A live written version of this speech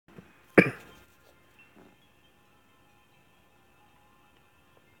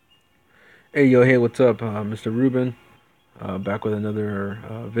Hey yo, hey, what's up, Mr. Ruben? Back with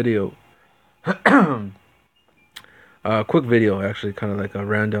another video. Quick video, actually, kind of like a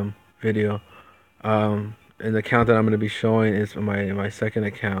random video. And the account that I'm going to be showing is my second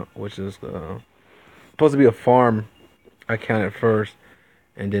account, which is supposed to be a farm account at first,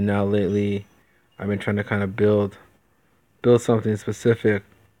 and then now lately, I've been trying to kind of build something specific.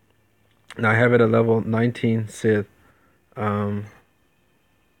 Now I have it at level 19 Sith. Um,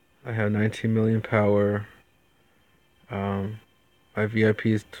 I have 19 million power. Um, my VIP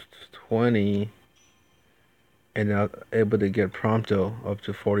is 20. And now able to get Prompto up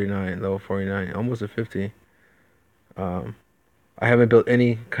to 49, level 49, almost a 50. Um, I haven't built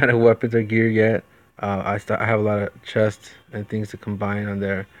any kind of weapons or gear yet. I have a lot of chests and things to combine on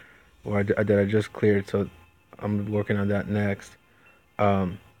there, that I just cleared. So I'm working on that next.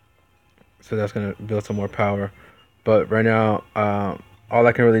 Um, so that's gonna build some more power. But right now, all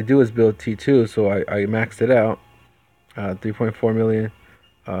I can really do is build T2. So I maxed it out, 3.4 million,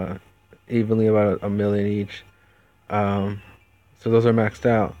 uh, evenly about a million each. Um, so those are maxed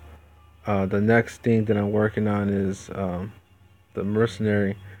out. The next thing that I'm working on is the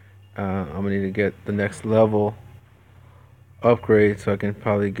mercenary. I'm gonna need to get the next level upgrade so I can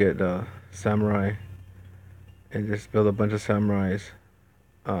probably get samurai and just build a bunch of samurais.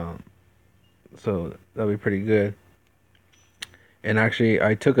 Um, so that'll be pretty good. And actually,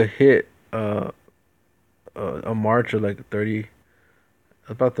 I took a hit, a march of like 30,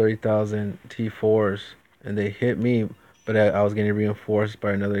 about 30,000 T4s, and they hit me, but I was getting reinforced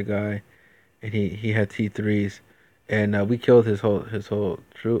by another guy, and he had T3s, and we killed his whole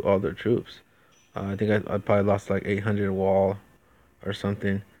troop, all their troops. I think I probably lost like 800 wall or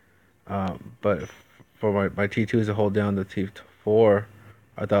something. But for my T2s to hold down the T4,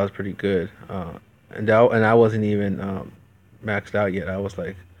 I thought it was pretty good. And I wasn't even maxed out yet. I was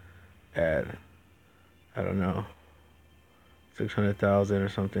like at, I don't know, 600,000 or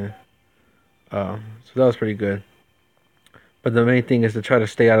something. So that was pretty good. But the main thing is to try to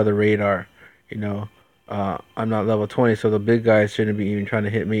stay out of the radar. You know, I'm not level 20, so the big guys shouldn't be even trying to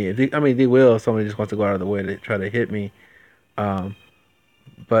hit me. I mean, they will if somebody just wants to go out of the way to try to hit me. Um,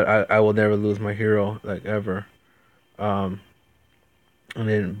 but I will never lose my hero, like, ever. Um, and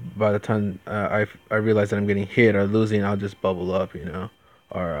then by the time I realize that I'm getting hit or losing, I'll just bubble up,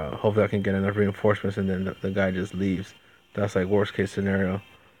 or hopefully I can get enough reinforcements, and then the guy just leaves. That's like worst case scenario.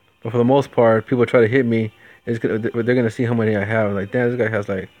 But for the most part, people try to hit me. They're gonna see how many I have. Like, damn, this guy has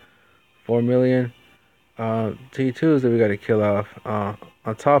like 4 million T2s that we gotta kill off.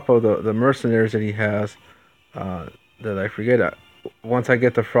 On top of the mercenaries that he has, that I forget. Once I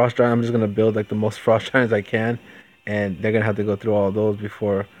get the frost giant, I'm just gonna build like the most frost giants I can, and they're gonna have to go through all of those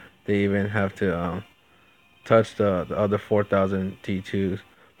before they even have to touch the other 4,000 T2s.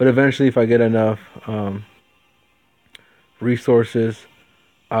 But eventually, if I get enough resources,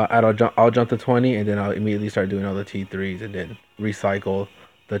 I'll jump to 20, and then I'll immediately start doing all the T3s, and then recycle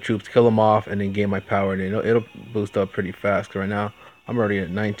the troops, kill them off, and then gain my power, and it'll boost up pretty fast. 'Cause right now I'm already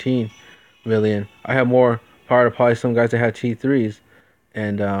at 19 million. I have more power to probably some guys that had T3s,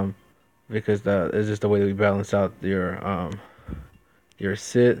 and because it's just the way that we balance out your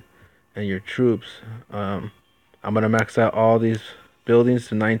sit and your troops. I'm gonna max out all these buildings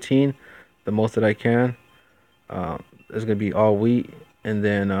to 19, the most that I can. It's gonna be all wheat, and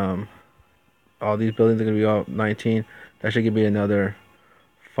then all these buildings are gonna be all 19. That should give me another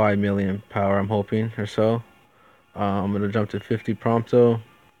 5 million power, I'm hoping, or so. I'm gonna jump to 50 Prompto,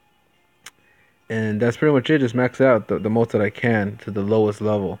 and that's pretty much it. Just max out the most that I can to the lowest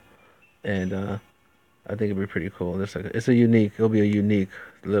level, and I think it'd be pretty cool. It'll be a unique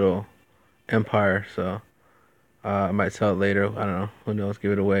little empire. So I might sell it later. I don't know. Who knows?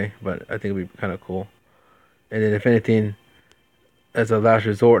 Give it away, but I think it'd be kind of cool. And then if anything, as a last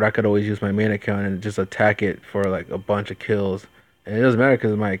resort, I could always use my main account and just attack it for like a bunch of kills. And it doesn't matter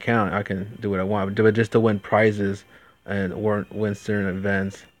because it's my account. I can do what I want. But just to win prizes and win certain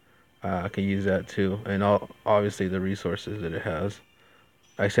events, I can use that too. And obviously the resources that it has.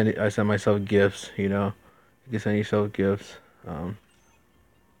 I send myself gifts. You can send yourself gifts.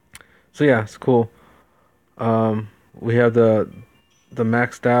 So yeah, it's cool. We have the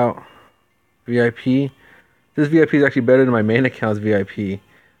maxed out VIP. This VIP is actually better than my main account's VIP.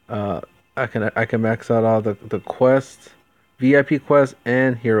 I can max out all the quests, VIP quests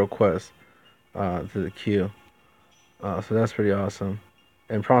and hero quests to the queue. So that's pretty awesome.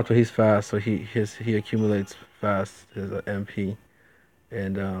 And Prompto, he's fast, so he accumulates fast his MP.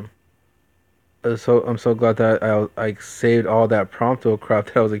 And so I'm so glad that I saved all that Prompto crap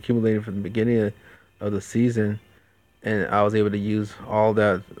that I was accumulating from the beginning of the season, and I was able to use all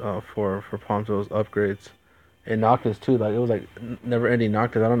that for Prompto's upgrades and Noctis too. Like it was like never ending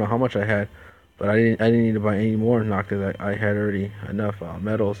Noctis. I don't know how much I had, but I didn't need to buy any more Noctis. I had already enough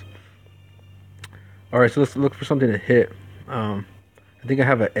medals. All right, so let's look for something to hit. Um, I think I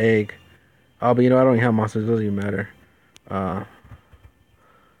have an egg. Oh, but you know I don't even have monsters. It doesn't even matter. Uh,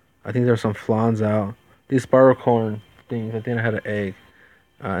 I think there's some flans out. These spiral corn things. I think I had an egg.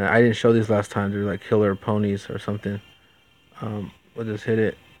 I didn't show these last time. They're like killer ponies or something. We'll just hit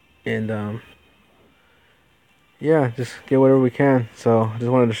it, and yeah, just get whatever we can. So I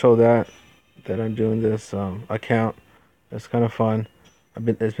just wanted to show that I'm doing this account. It's kind of fun.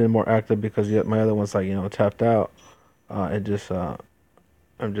 It's been more active because my other one's like tapped out. It just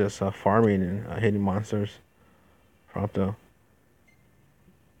I'm just farming and hitting monsters. Prompto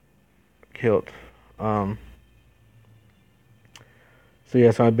killed. Um, so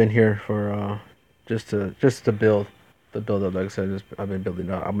yeah, so I've been here for just to build the build up. Like I said, I've been building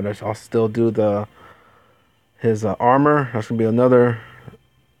up. I'll still do his armor. That's gonna be another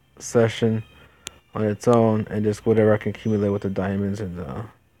session on its own, and just whatever I can accumulate with the diamonds and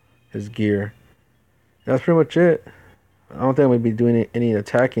his gear. That's pretty much it. I don't think I'm gonna be doing any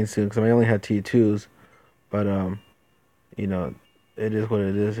attacking soon because I only had T2s, but you know, it is what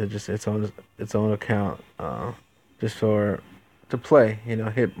it is. It just its own account, just to play.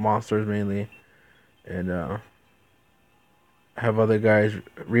 Hit monsters mainly, and have other guys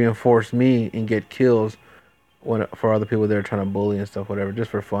reinforce me and get kills for other people that are trying to bully and stuff, whatever,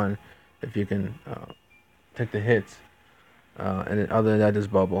 just for fun. If you can take the hits, and then other than that,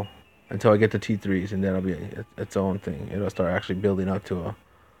 just bubble until I get to T3s, and then it'll be its own thing. It'll start actually building up to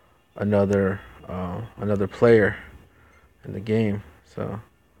another player in the game. So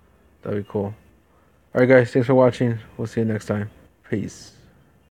that'd be cool. All right, guys, thanks for watching. We'll see you next time. Peace.